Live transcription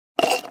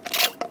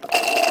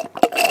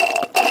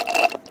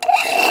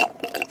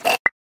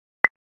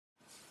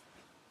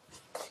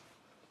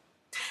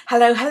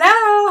Hello,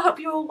 hello, hope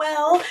you're all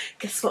well.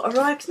 Guess what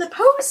arrived in the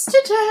post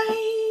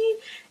today?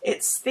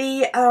 It's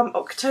the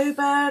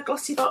October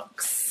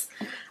Glossybox,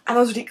 and I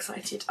was really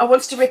excited. I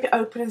wanted to rip it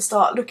open and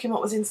start looking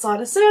what was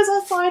inside as soon as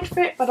I signed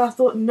for it, but I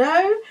thought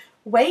no,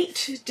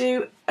 wait,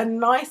 do a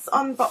nice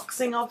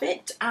unboxing of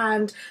it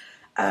and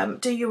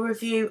do your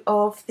review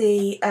of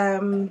the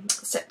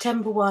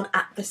September one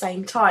at the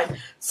same time.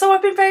 So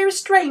I've been very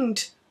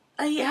restrained.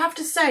 I have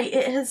to say,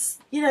 it has,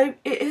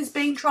 it has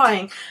been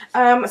trying. So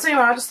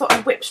anyway, I just thought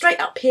I'd whip straight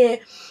up here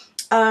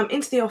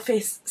into the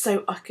office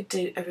so I could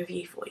do a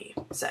review for you.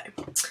 So,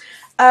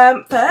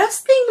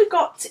 first thing we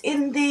got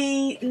in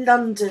the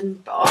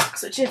London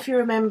box, which if you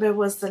remember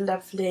was the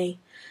lovely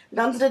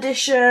London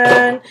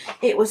edition.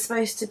 It was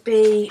supposed to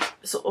be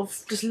sort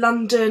of just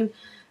London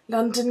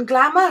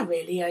glamour,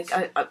 really,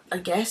 I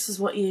guess is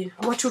what you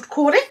would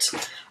call it.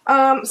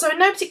 So in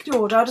no particular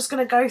order, I'm just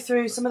going to go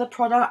through some of the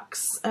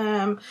products,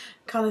 kind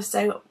of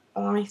say what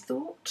I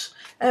thought.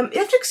 You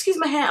have to excuse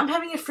my hair, I'm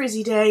having a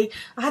frizzy day.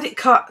 I had it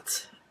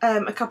cut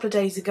a couple of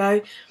days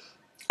ago,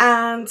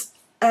 and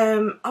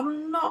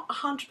I'm not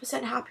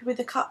 100% happy with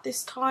the cut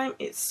this time.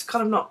 It's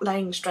kind of not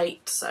laying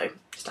straight, so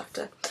just have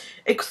to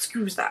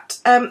excuse that.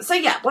 So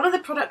yeah, one of the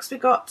products we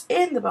got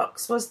in the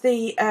box was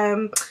the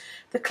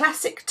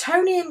classic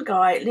Toni &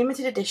 Guy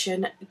limited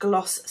edition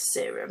gloss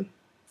serum.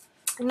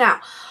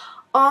 Now,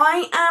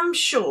 I am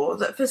sure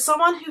that for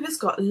someone who has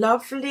got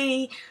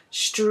lovely,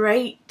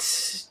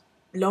 straight,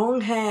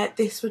 long hair,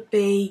 this would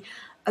be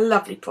a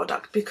lovely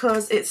product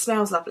because it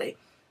smells lovely. It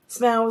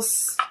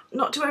smells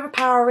not too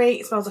overpowering,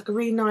 it smells like a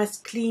really nice,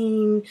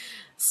 clean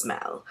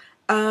smell.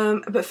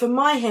 But for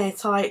my hair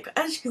type,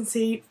 as you can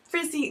see,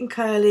 frizzy and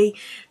curly,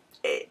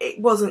 it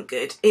wasn't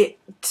good.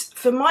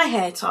 For my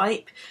hair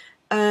type,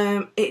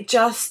 it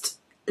just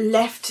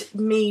left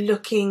me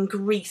looking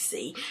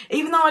greasy.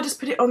 Even though I just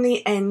put it on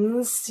the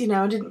ends,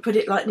 I didn't put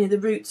it like near the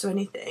roots or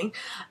anything,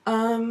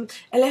 it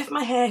left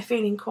my hair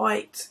feeling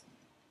quite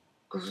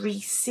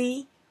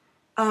greasy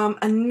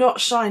and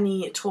not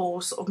shiny at all,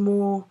 sort of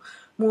more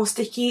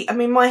sticky. I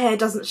mean, my hair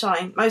doesn't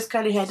shine. Most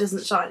curly hair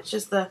doesn't shine. It's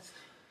just the,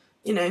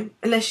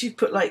 unless you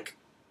put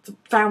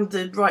found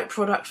the right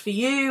product for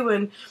you.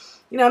 And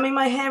I mean,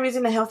 my hair is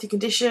in a healthy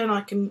condition.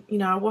 I can,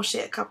 I wash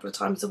it a couple of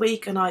times a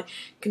week and I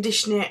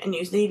condition it and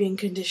use leave-in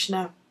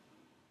conditioner.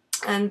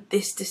 And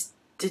this just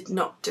did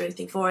not do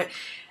anything for it.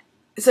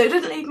 So it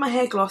didn't leave my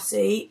hair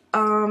glossy,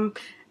 and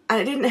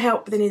it didn't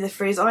help with any of the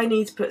frizz. I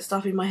need to put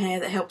stuff in my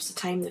hair that helps to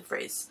tame the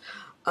frizz.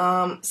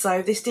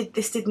 So this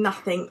did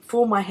nothing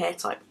for my hair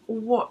type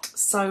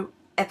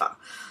whatsoever.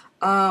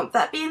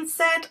 That being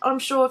said, I'm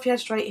sure if you had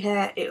straight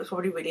hair, it was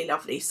probably really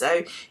lovely.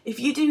 So if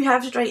you do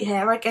have straight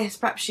hair, I guess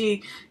perhaps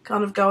you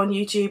kind of go on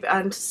YouTube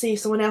and see if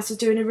someone else is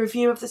doing a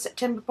review of the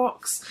September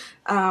box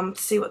to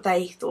see what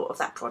they thought of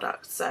that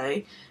product.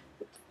 So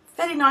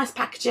very nice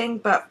packaging,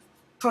 but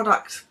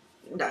product,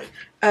 no.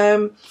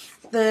 So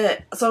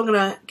I'm going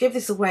to give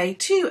this away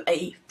to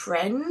a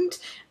friend.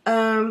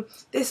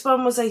 This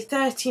one was a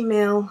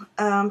 30ml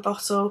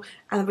bottle,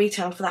 and the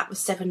retail for that was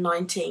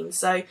 $7.19.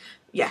 So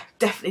yeah,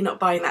 definitely not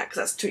buying that because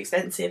that's too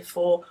expensive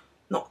for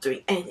not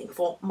doing anything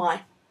for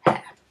my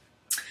hair.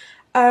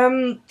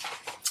 On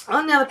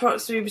the other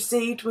products we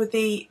received were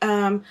the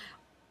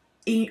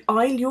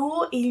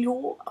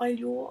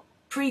Allure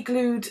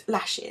pre-glued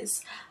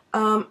lashes.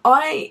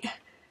 I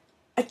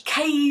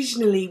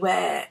occasionally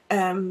wear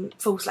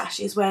false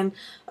lashes when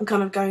I'm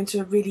kind of going to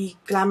a really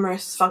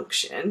glamorous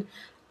function.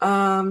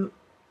 I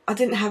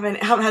haven't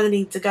had the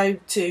need to go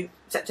to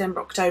September,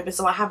 October,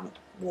 so I haven't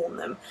worn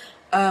them.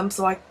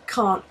 So I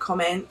can't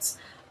comment.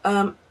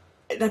 I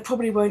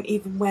probably won't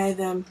even wear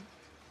them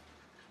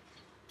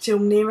till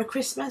nearer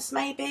Christmas,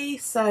 maybe.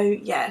 So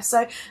yeah,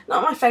 so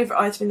not my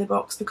favourite item in the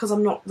box because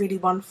I'm not really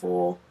one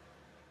for,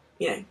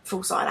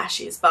 false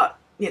eyelashes. But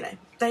they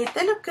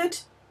look good.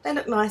 They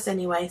look nice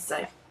anyway.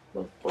 So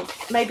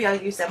maybe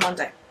I'll use them one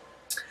day.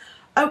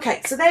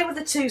 Okay, so they were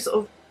the two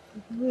sort of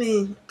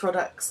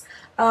products.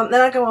 Then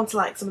I go on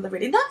to some of the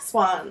really nice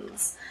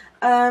ones.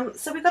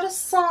 So we got a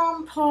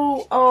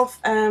sample of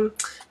the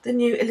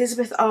new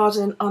Elizabeth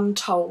Arden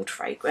Untold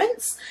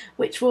fragrance,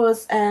 which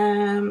was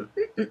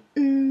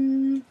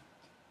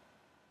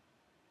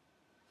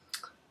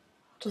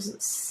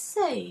doesn't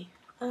say.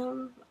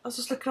 I was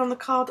just looking on the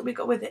card that we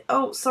got with it.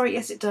 Oh, sorry,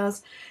 yes it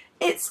does.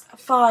 It's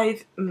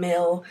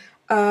 5ml.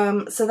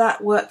 So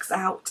that works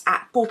out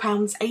at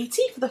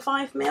 £4.80 for the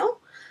 5ml.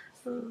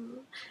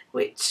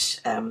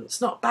 Which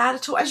it's not bad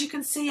at all. As you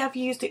can see, I've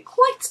used it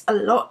quite a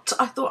lot.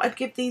 I thought I'd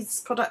give these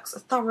products a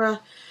thorough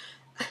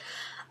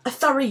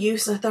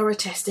use and a thorough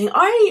testing.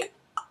 I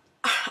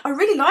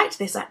really liked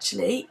this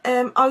actually.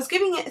 I was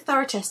giving it a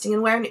thorough testing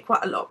and wearing it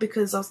quite a lot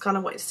because I was kind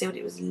of wanting to see what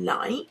it was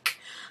like.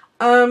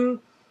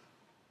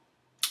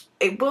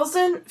 It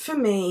wasn't for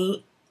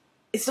me.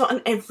 It's not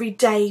an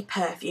everyday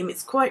perfume.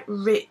 It's quite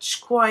rich,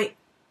 quite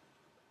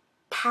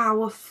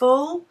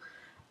powerful.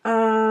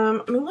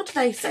 I mean, what do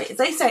they say?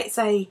 They say it's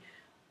a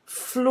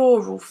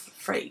floral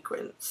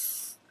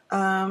fragrance.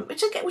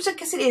 which I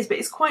guess it is, but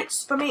it's quite,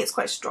 for me, it's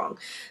quite strong.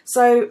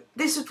 So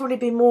this would probably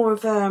be more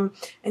of an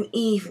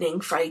evening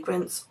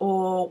fragrance,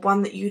 or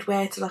one that you'd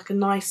wear to like a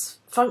nice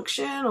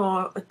function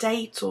or a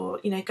date, or,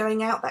 you know,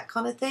 going out, that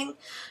kind of thing.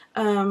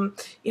 You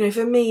know,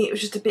 for me, it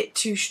was just a bit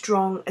too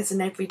strong as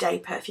an everyday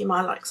perfume.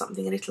 I like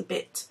something a little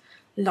bit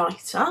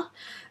lighter.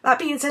 That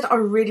being said, I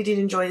really did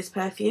enjoy this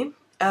perfume.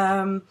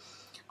 I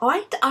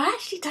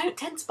actually don't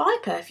tend to buy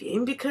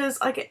perfume, because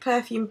I get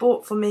perfume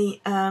bought for me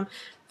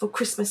for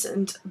Christmas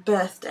and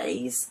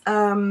birthdays,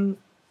 and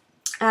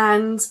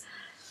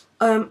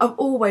I've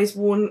always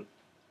worn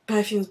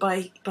perfumes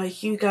by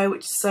Hugo,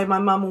 so my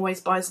mum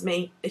always buys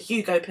me a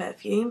Hugo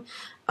perfume.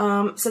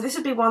 So this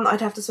would be one that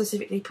I'd have to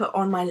specifically put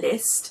on my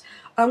list,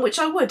 which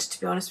I would, to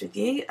be honest with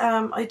you.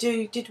 I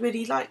did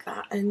really like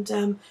that, and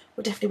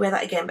would definitely wear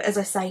that again. But as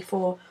I say,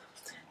 for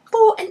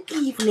an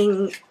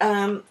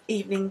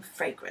evening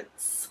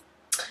fragrance.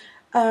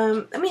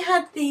 Then we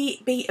had the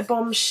Be a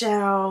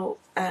Bombshell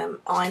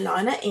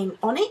eyeliner in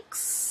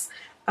Onyx,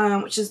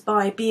 which is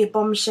by Be a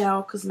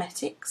Bombshell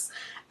Cosmetics,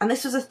 and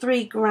this was a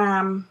 3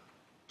 gram.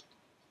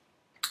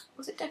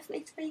 Was it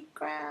definitely 3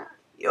 gram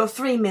or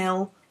 3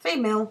 mil? 3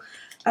 mil,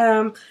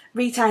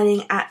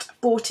 retailing at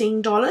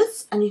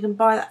 $14, and you can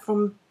buy that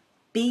from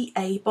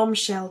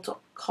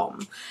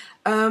babombshell.com.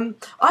 I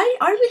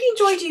really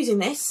enjoyed using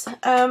this.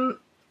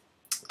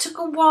 Took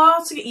a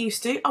while to get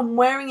used to. I'm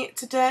wearing it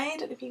today. I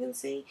don't know if you can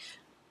see.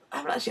 I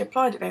haven't actually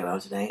applied it very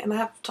well today, and I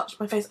have touched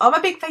my face. I'm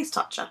a big face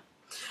toucher.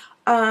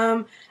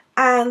 And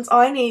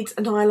I need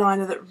an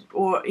eyeliner that,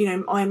 or, you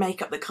know, eye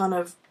makeup that kind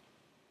of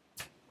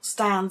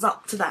stands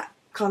up to that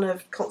kind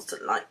of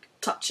constant, like,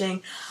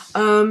 touching.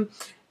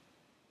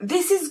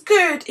 This is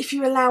good if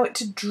you allow it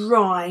to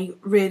dry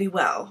really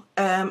well.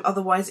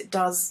 Otherwise it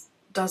does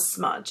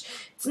smudge.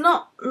 It's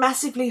not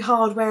massively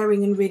hard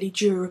wearing and really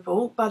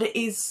durable, but it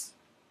is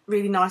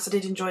really nice. I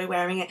did enjoy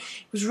wearing it.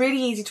 It was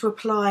really easy to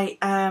apply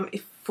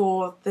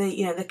for the,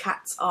 you know, the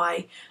cat's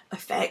eye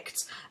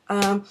effect.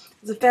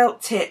 It's a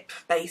felt tip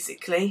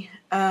basically,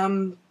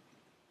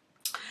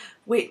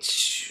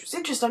 which is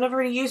interesting. I've never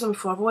really used one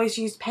before. I've always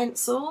used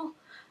pencil.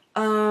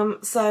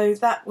 So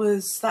that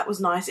was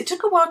nice. It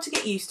took a while to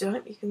get used to. I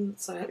hope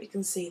you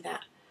can see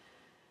that.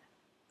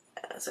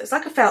 So it's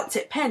like a felt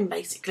tip pen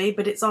basically,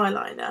 but it's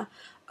eyeliner.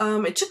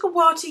 It took a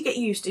while to get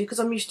used to, because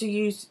I'm used to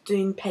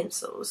using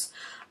pencils.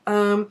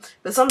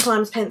 But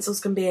sometimes pencils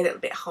can be a little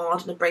bit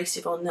hard and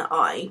abrasive on the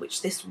eye,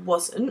 which this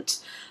wasn't.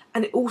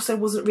 And it also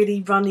wasn't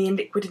really runny and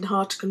liquid and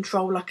hard to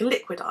control like a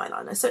liquid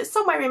eyeliner. So it's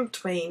somewhere in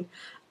between.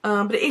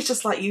 But it is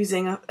just like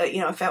using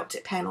a felt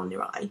tip pen on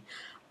your eye.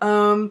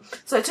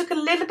 So it took a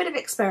little bit of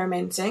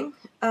experimenting.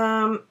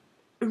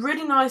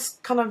 Really nice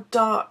kind of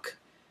dark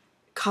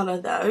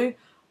colour though.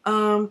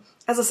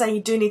 As I say,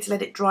 you do need to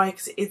let it dry,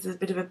 because it is a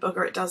bit of a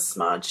bugger. It does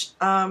smudge.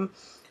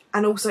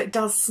 And also it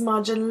does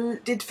smudge,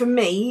 did for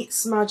me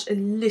smudge a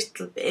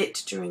little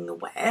bit during the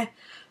wear.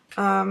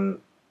 Only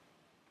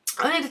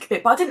a little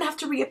bit, but I didn't have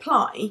to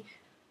reapply.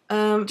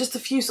 Just a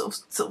few sort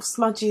of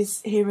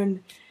smudges here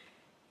and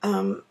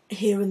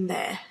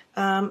there.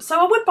 So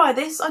I would buy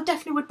this. I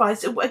definitely would buy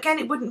this. Again,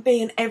 it wouldn't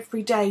be an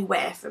everyday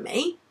wear for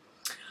me,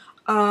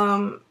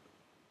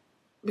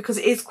 because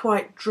it is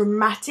quite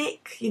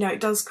dramatic. You know, it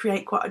does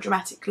create quite a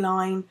dramatic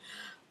line.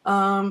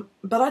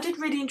 But I did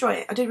really enjoy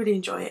it. I did really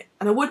enjoy it,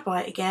 and I would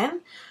buy it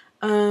again.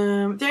 The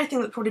only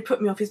thing that probably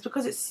put me off is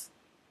because it's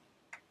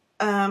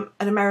an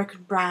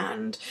American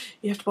brand,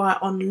 you have to buy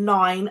it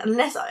online.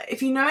 Unless,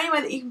 if you know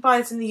anywhere that you can buy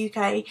this in the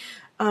UK,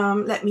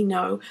 let me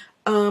know.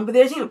 But the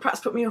only thing that perhaps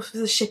put me off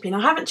was the shipping.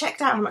 I haven't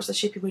checked out how much the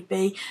shipping would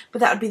be,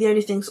 but that would be the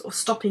only thing sort of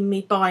stopping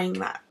me buying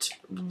that,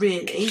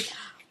 really.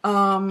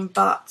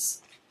 But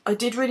I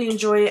did really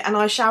enjoy it, and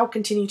I shall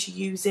continue to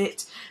use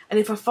it. And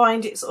if I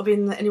find it sort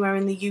of anywhere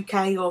in the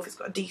UK, or if it's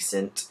got a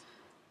decent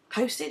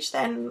postage,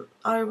 then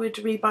I would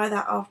rebuy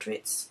that after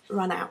it's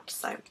run out.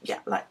 So yeah,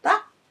 like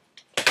that.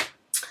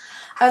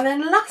 And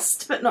then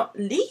last but not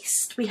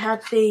least, we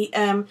had the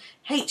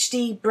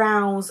HD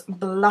Brows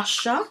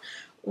Blusher,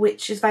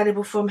 which is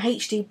available from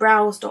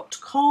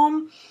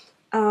hdbrows.com.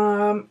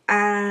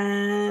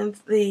 And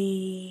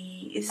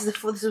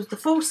this was the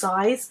full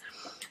size,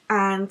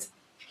 and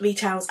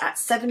retails at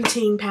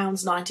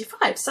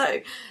 £17.95.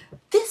 So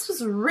this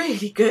was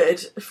really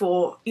good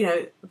for, you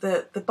know,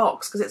 the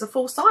box, because it's a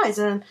full size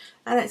and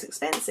it's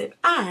expensive,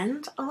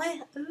 and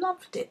I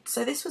loved it.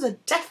 So this was a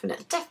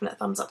definite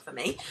thumbs up for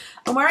me.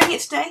 I'm wearing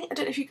it today. I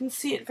don't know if you can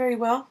see it very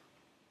well.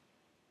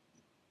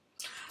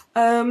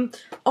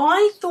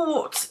 I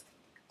thought,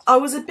 I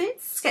was a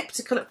bit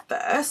sceptical at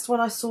first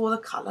when I saw the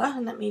colour,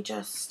 and let me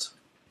just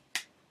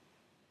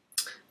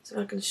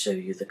so I can show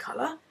you the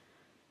colour.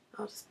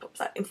 I'll just pop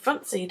that in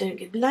front so you don't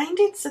get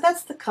blinded. So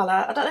that's the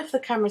colour. I don't know if the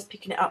camera's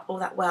picking it up all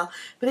that well,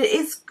 but it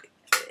is,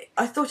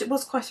 I thought it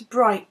was quite a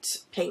bright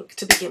pink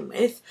to begin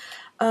with.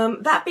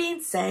 That being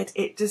said,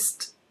 it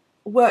just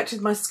worked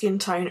with my skin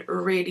tone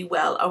really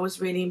well. I was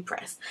really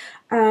impressed.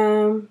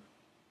 And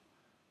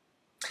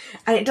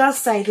it does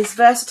say this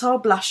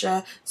versatile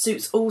blusher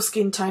suits all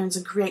skin tones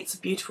and creates a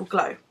beautiful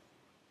glow.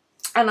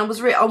 and I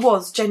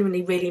was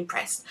genuinely really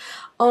impressed.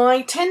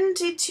 I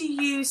tended to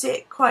use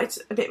it quite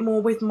a bit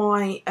more with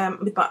my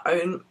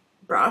own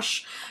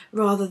brush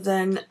rather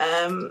than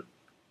the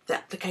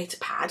applicator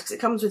pad, because it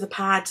comes with a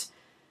pad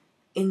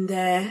in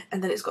there,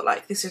 and then it's got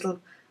like this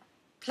little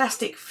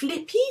plastic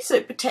flippy, so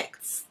it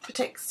protects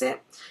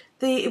it.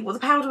 The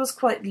powder was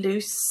quite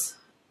loose.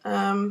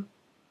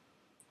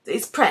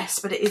 It's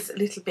pressed, but it is a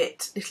little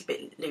bit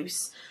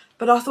loose.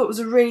 But I thought it was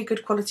a really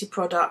good quality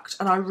product,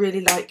 and I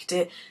really liked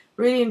it.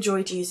 Really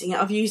enjoyed using it.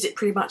 I've used it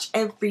pretty much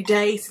every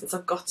day since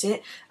I've got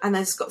it, and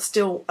there's got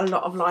still a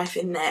lot of life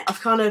in there.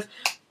 I've kind of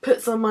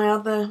put some of my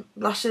other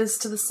blushes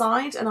to the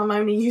side, and I'm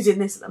only using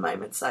this at the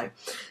moment, so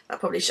that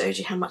probably shows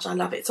you how much I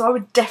love it. So I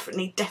would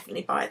definitely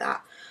buy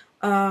that.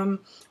 And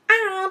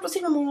what's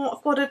even more,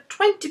 I've got a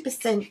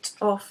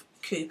 20% off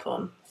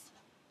coupon,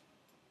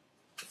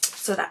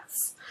 so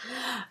that's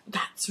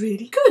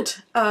really good.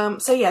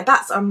 So yeah,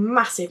 that's a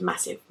massive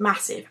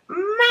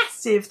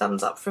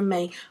thumbs up from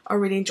me. I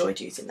really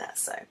enjoyed using that.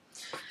 So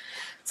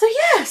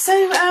yeah,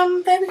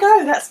 there we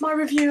go. That's my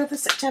review of the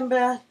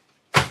September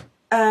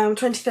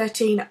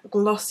 2013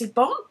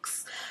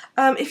 Glossybox.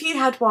 If you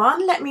had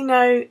one, let me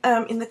know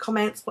in the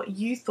comments what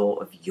you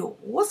thought of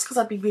yours, because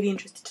I'd be really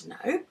interested to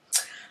know.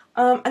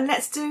 And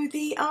let's do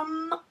the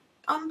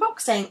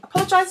unboxing.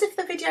 Apologise if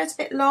the video is a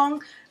bit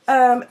long,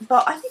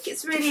 but I think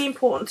it's really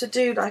important to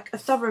do like a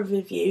thorough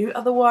review.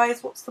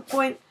 Otherwise, what's the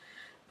point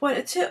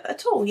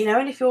at all, you know?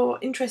 And if you're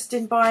interested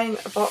in buying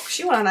a box,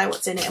 you want to know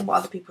what's in it and what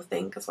other people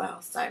think as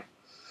well. So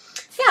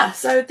yeah,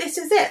 so this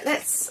is it.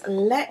 Let's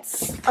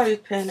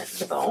open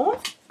the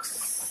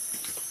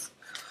box.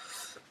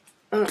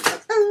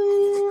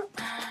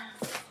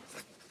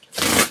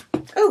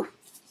 Oh,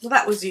 well,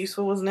 that was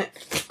useful, wasn't it?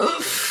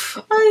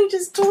 I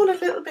just torn a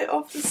little bit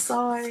off the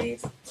side.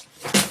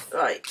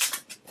 Right.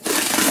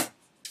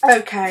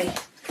 Okay.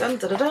 Dun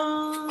da da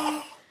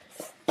da.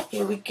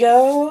 Here we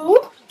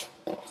go.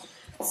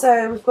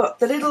 So we've got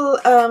the little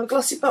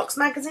Glossybox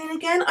magazine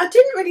again. I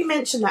didn't really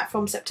mention that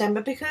from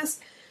September because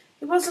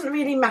it wasn't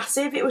really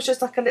massive. It was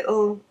just like a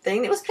little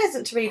thing. It was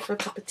pleasant to read for a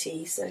cup of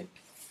tea. So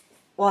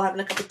while having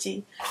a cup of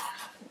tea.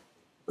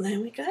 There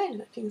we go.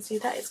 If you can see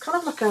that. It's kind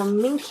of like a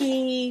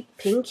minky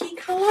pinky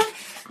colour.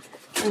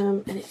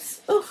 And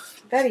it's, oh,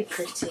 very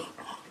pretty.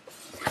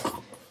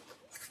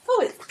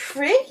 Oh, it's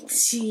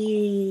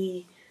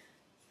pretty.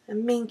 A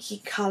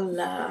minky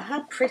colour.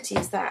 How pretty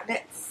is that?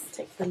 Let's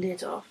take the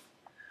lid off.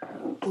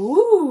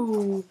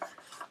 Ooh.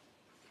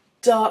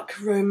 Dark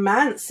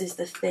romance is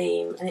the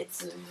theme, and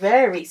it's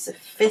very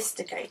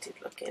sophisticated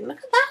looking. Look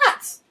at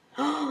that.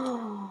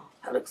 Oh,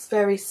 that looks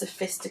very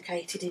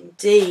sophisticated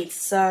indeed.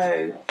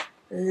 So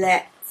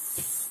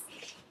let's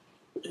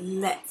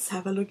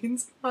have a look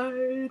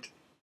inside.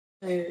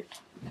 I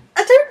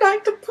don't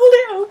like to pull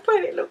it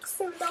open. It looks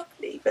so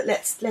lovely, but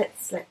let's do it.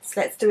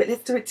 Let's do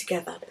it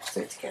together. Let's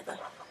do it together.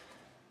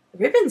 The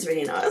ribbon's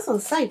really nice. I'll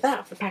save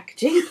that for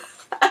packaging.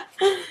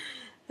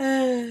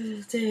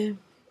 Oh dear.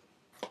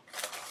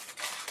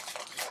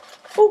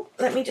 Oh,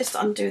 let me just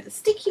undo the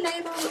sticky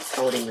label that's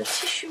holding the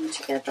tissue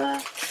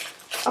together.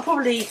 It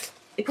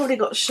probably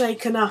got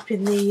shaken up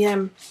in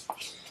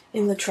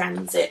the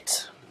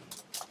transit.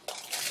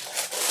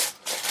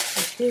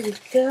 Here we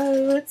go.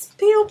 Let's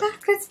peel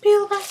back.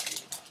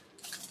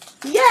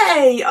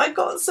 Yay! I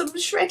got some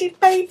shredded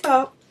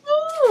paper.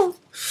 Oh.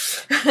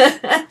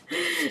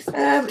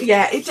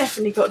 Yeah, it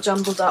definitely got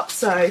jumbled up.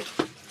 So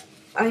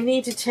I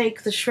need to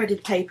take the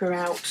shredded paper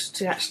out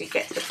to actually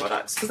get the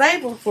products because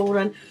they've all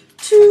fallen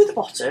to the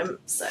bottom.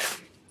 So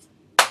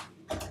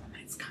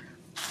let's go.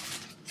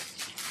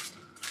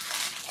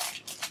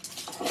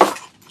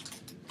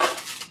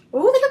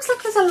 Oh, it looks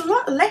like there's a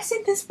lot less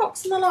in this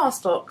box than the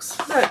last box.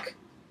 Look.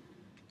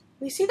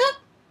 You see that?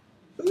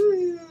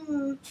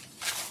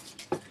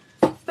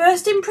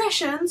 First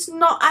impressions,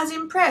 not as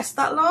impressed.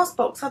 That last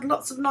box had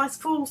lots of nice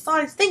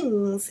full-size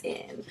things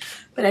in.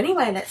 But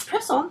anyway, let's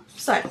press on.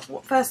 So,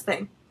 first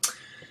thing.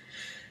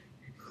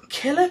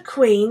 Killer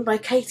Queen by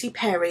Katy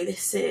Perry.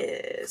 This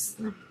is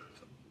the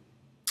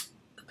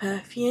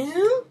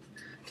perfume.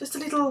 Just a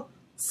little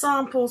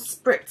sample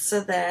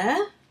spritzer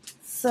there.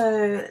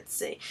 So, let's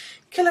see.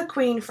 Killer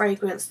Queen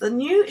fragrance. The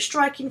new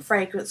striking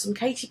fragrance from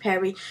Katy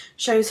Perry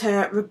shows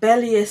her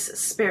rebellious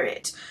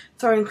spirit.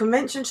 Throwing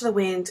convention to the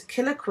wind,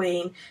 Killer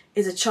Queen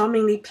is a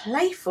charmingly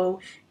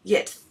playful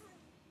yet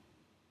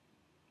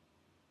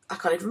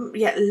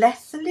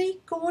lethally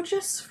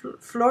gorgeous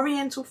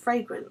floriental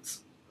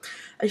fragrance.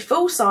 A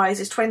full size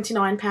is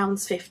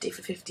 £29.50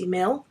 for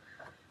 50ml.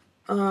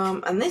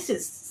 And this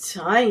is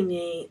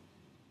tiny.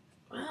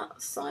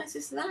 What size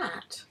is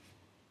that?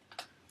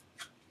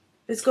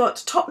 It's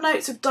got top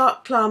notes of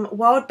dark plum,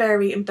 wild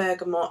berry and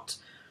bergamot.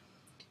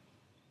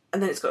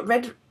 And then it's got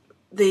red,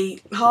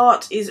 the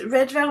heart is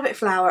red velvet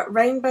flower,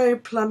 rainbow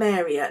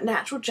plumeria,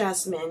 natural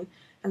jasmine,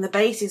 and the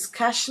base is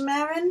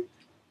cashmere,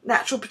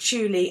 natural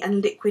patchouli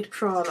and liquid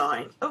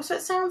praline. Oh, so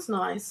it sounds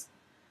nice.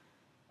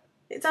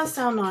 It does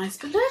sound nice.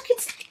 But look,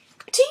 it's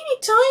teeny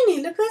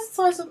tiny. Look, that's the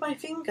size of my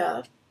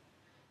finger.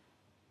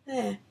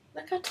 There.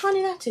 Look how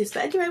tiny that is.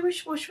 But anyway, we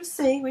shall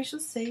see. We shall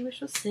see. We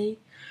shall see.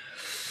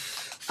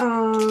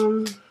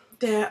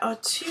 There are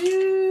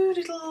two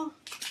little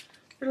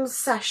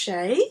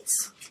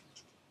sachets.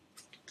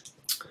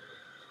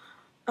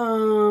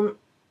 What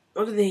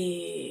are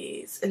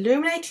these?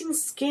 Illuminating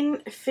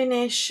Skin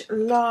Finish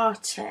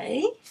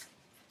Latte.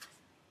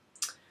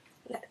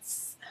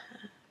 Let's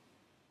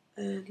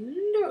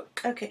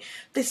look. Okay,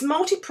 this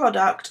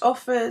multi-product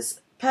offers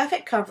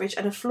perfect coverage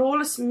and a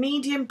flawless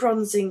medium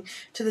bronzing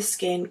to the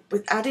skin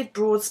with added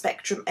broad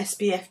spectrum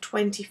SPF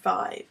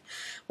 25,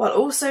 while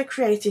also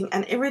creating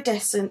an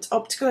iridescent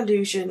optical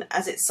illusion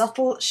as its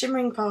subtle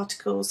shimmering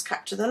particles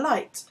capture the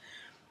light.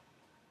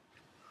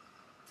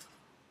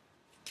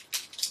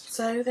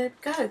 So there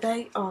we go.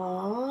 They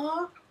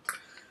are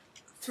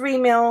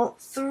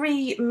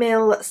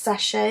 3ml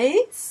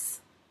sachets.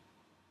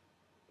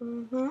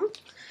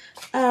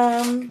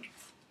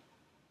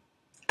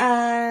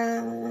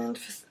 And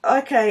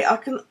okay, I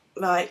can,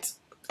 right,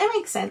 it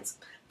makes sense.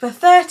 For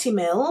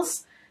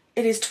 30ml,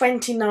 it is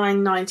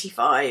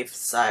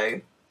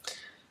 $29.95.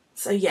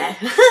 So yeah,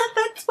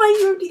 that's why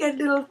you only get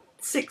little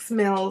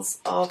 6ml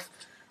of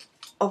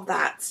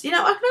that. You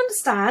know, I can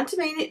understand. I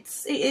mean, it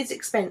is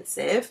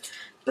expensive,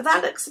 but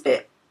that looks a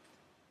bit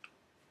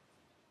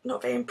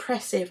not very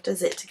impressive,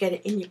 does it, to get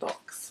it in your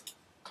box?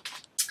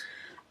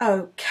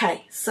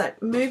 Okay, so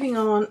moving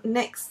on.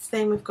 Next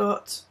thing we've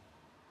got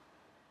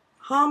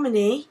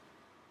Harmony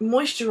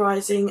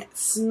Moisturising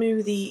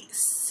Smoothie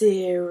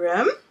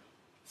Serum.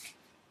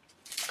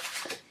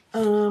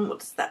 What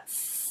does that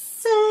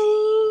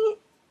say?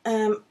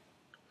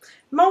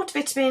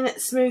 Multivitamin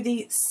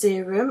Smoothie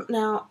Serum.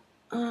 Now,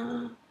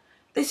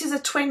 this is a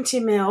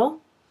 20ml.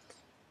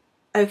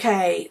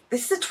 Okay,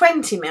 this is a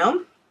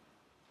 20ml.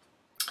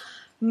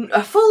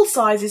 A full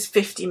size is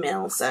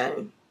 50ml,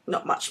 so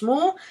not much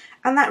more.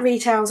 And that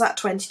retails at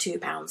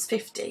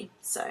 £22.50.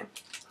 So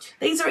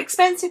these are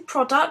expensive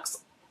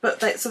products,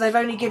 but so they've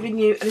only given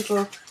you a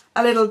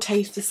little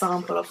taster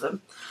sample of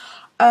them.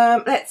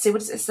 Let's see, what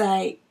does it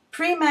say?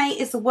 Premay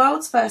is the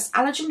world's first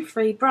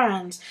allergen-free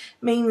brand,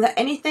 meaning that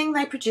anything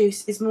they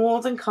produce is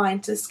more than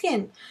kind to the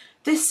skin.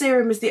 This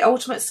serum is the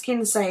ultimate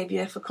skin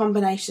saviour for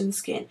combination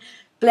skin.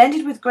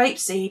 Blended with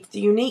grapeseed, the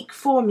unique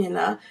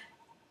formula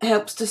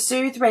helps to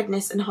soothe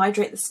redness and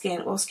hydrate the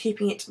skin whilst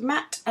keeping it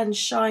matte and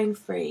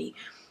shine-free.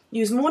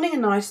 Use morning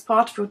and night as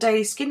part of your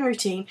daily skin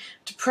routine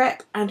to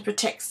prep and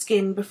protect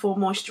skin before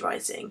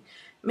moisturising.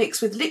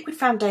 Mix with liquid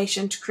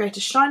foundation to create a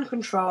shine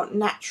control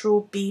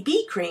natural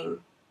BB cream.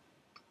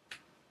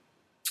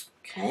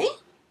 Okay.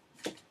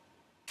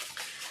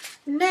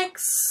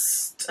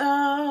 Next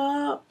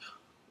up,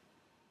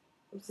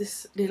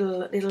 this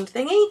little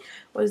thingy.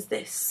 What is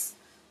this?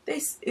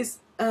 This is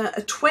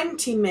a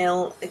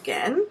 20ml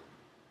again.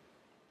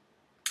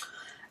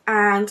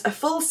 And a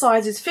full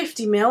size is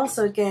 50ml,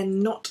 so again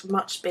not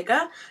much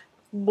bigger,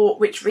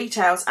 which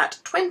retails at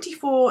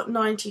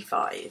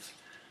 $24.95.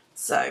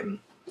 So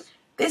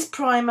this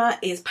primer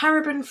is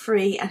paraben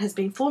free and has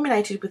been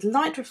formulated with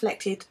light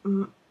reflective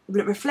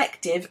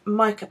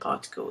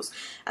microparticles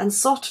and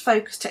soft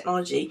focus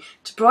technology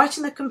to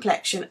brighten the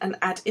complexion and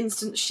add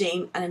instant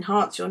sheen and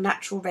enhance your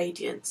natural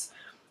radiance.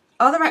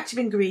 Other active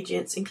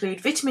ingredients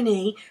include vitamin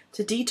E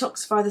to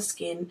detoxify the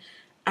skin,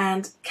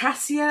 and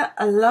Cassia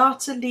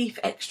alata leaf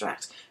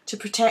extract to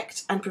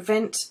protect and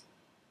prevent.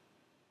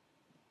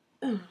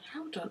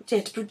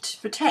 To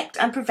protect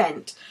and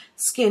prevent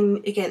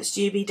skin against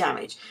UV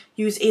damage.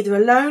 Use either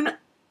alone,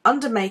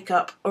 under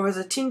makeup, or as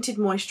a tinted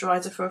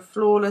moisturiser for a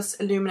flawless,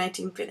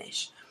 illuminating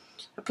finish.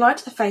 Apply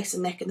to the face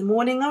and neck in the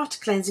morning after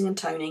cleansing and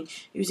toning,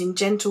 using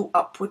gentle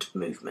upward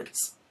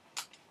movements.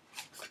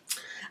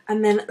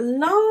 And then,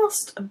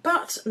 last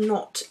but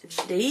not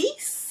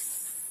least,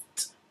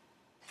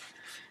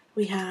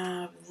 we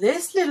have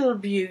this little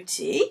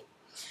beauty,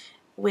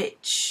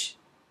 which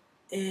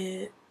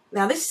is,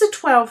 now this is a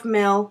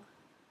 12ml.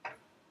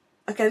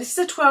 Okay, this is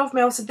a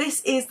 12ml, so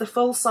this is the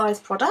full size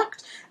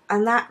product,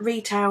 and that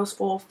retails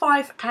for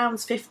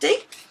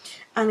 £5.50.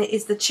 And it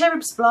is the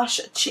Cherub's Blush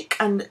Cheek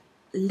and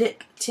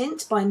Lip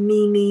Tint by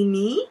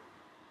Me.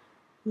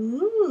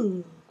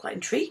 Quite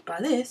intrigued by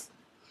this.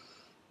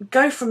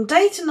 Go from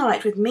day to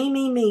night with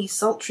Me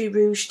Sultry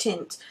Rouge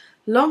Tint.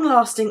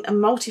 Long-lasting and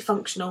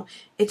multifunctional,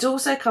 it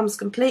also comes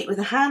complete with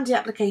a handy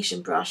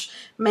application brush,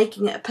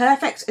 making it a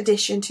perfect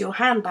addition to your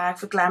handbag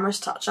for glamorous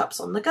touch-ups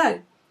on the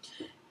go.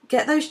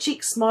 Get those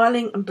cheeks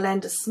smiling and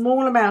blend a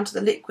small amount of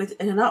the liquid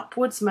in an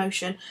upwards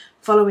motion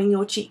following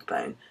your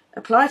cheekbone.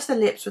 Apply to the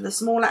lips with a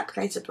small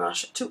applicator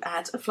brush to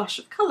add a flush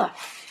of colour.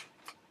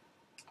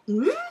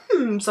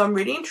 So I'm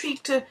really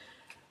intrigued to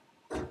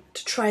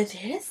try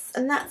this,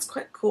 and that's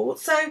quite cool.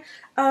 So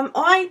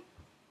I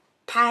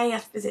pay,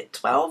 is it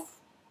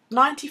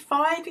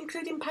 $12.95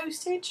 including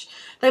postage?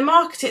 They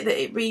market it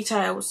that it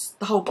retails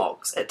the whole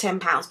box at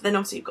 £10, but then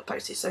obviously you've got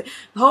postage, so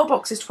the whole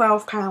box is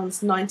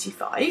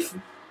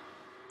 £12.95.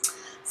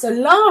 So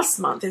last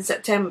month in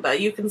September,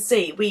 you can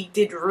see we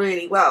did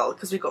really well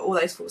because we got all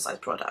those full-size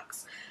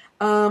products.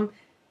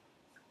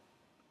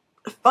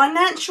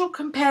 Financial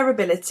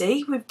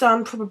comparability, we've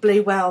done probably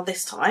well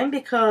this time,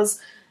 because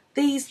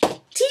these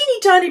teeny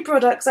tiny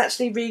products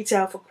actually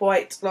retail for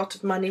quite a lot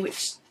of money,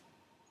 which,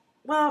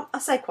 well, I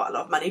say quite a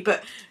lot of money,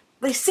 but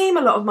they seem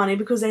a lot of money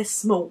because they're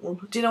small.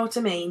 Do you know what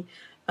I mean?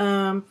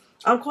 I'm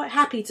quite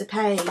happy to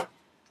pay,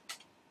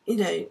 you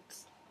know,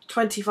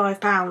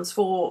 £25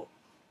 for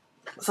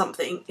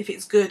something if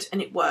it's good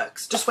and it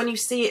works. Just when you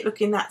see it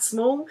looking that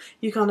small,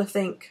 you kind of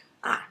think,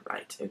 ah,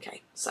 right,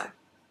 okay, so,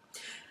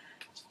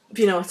 if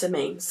you know what I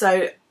mean.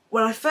 So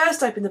when I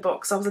first opened the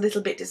box, I was a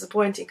little bit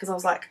disappointed because I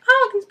was like,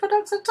 oh, these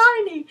products are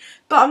tiny,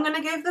 but I'm going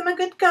to give them a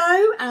good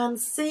go and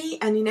see,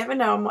 and you never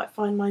know, I might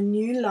find my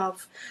new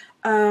love.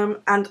 And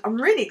I'm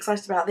really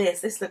excited about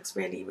this. This looks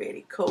really,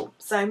 really cool.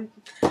 So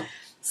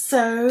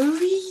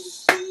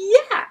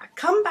yeah,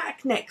 come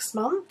back next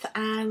month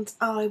and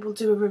I will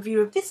do a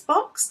review of this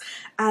box,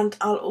 and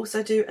I'll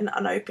also do an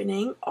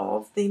unopening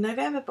of the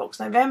November box.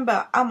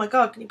 November, oh my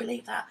god, can you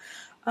believe that?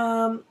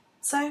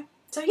 So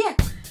yeah,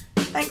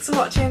 thanks for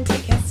watching,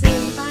 take care,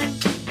 see you,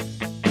 bye.